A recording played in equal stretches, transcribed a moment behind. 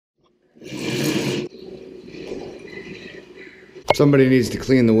Somebody needs to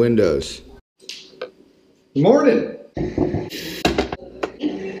clean the windows. Morning.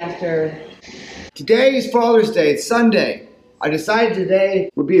 Today is Father's Day. It's Sunday. I decided today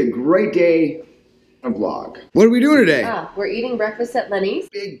would be a great day to vlog. What are we doing today? We're eating breakfast at Lenny's.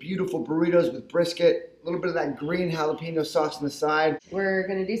 Big, beautiful burritos with brisket. A little bit of that green jalapeno sauce on the side. We're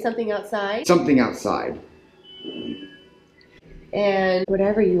gonna do something outside. Something outside. And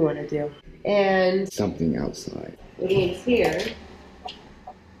whatever you want to do. And something outside. Lenny's here.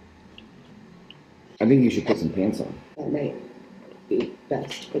 I think you should put some pants on. That might be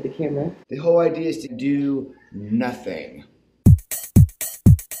best for the camera. The whole idea is to do nothing.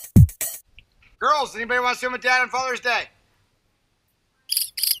 Girls, anybody want to swim with Dad on Father's Day?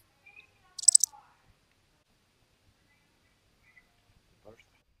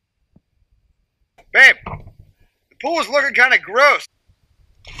 Babe, the pool is looking kind of gross.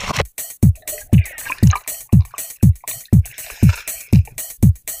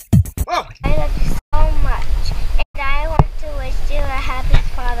 Whoa. I love you so much, and I want to wish you a happy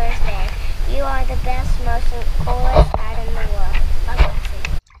Father's Day. You are the best, most coolest dad in the world. I love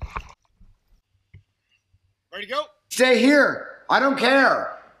you. Ready to go? Stay here. I don't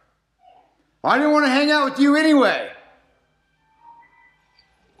care. I didn't want to hang out with you anyway.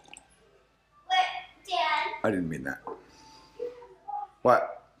 Wait, Dad. I didn't mean that.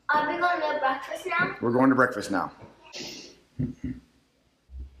 What? Are we going to breakfast now? We're going to breakfast now.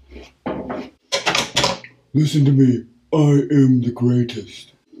 Listen to me. I am the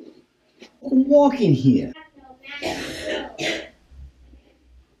greatest. I'm walking here.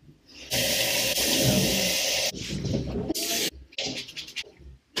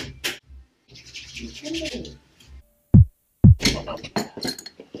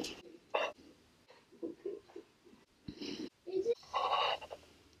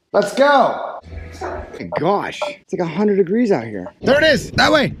 Let's go! Oh my gosh, it's like 100 degrees out here. There it is,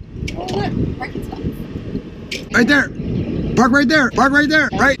 that way. Right there. Park right there. Park right there.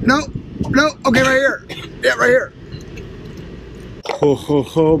 Right? No. No. Okay, right here. Yeah, right here. Ho, ho,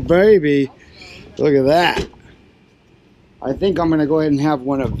 ho, baby. Look at that. I think I'm going to go ahead and have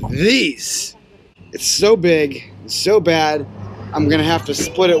one of these. It's so big, it's so bad, I'm going to have to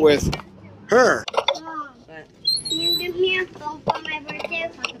split it with her. Mom, can you give me a phone for my birthday?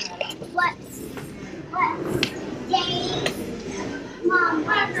 What day? Mom,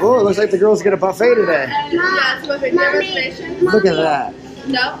 Oh, it looks like the girls get a buffet today. Yeah, it's buffet. Do you have a reservation? Look at that.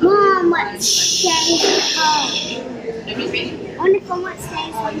 No? Mom, what day? I want to go what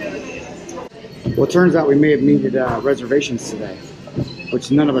day? Well, it turns out we may have needed reservations today,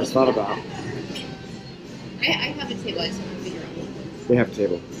 which none of us thought about. I have a table. I just want to figure out. They have a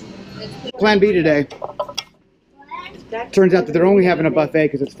table. Plan B today. Turns out that they're only having a buffet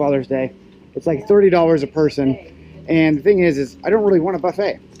because it's Father's Day. It's like $30 a person. And the thing is I don't really want a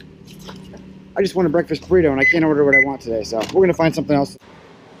buffet. I just want a breakfast burrito and I can't order what I want today. So we're going to find something else.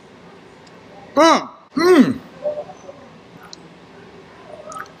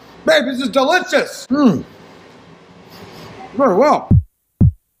 Babe, this is delicious. Very well.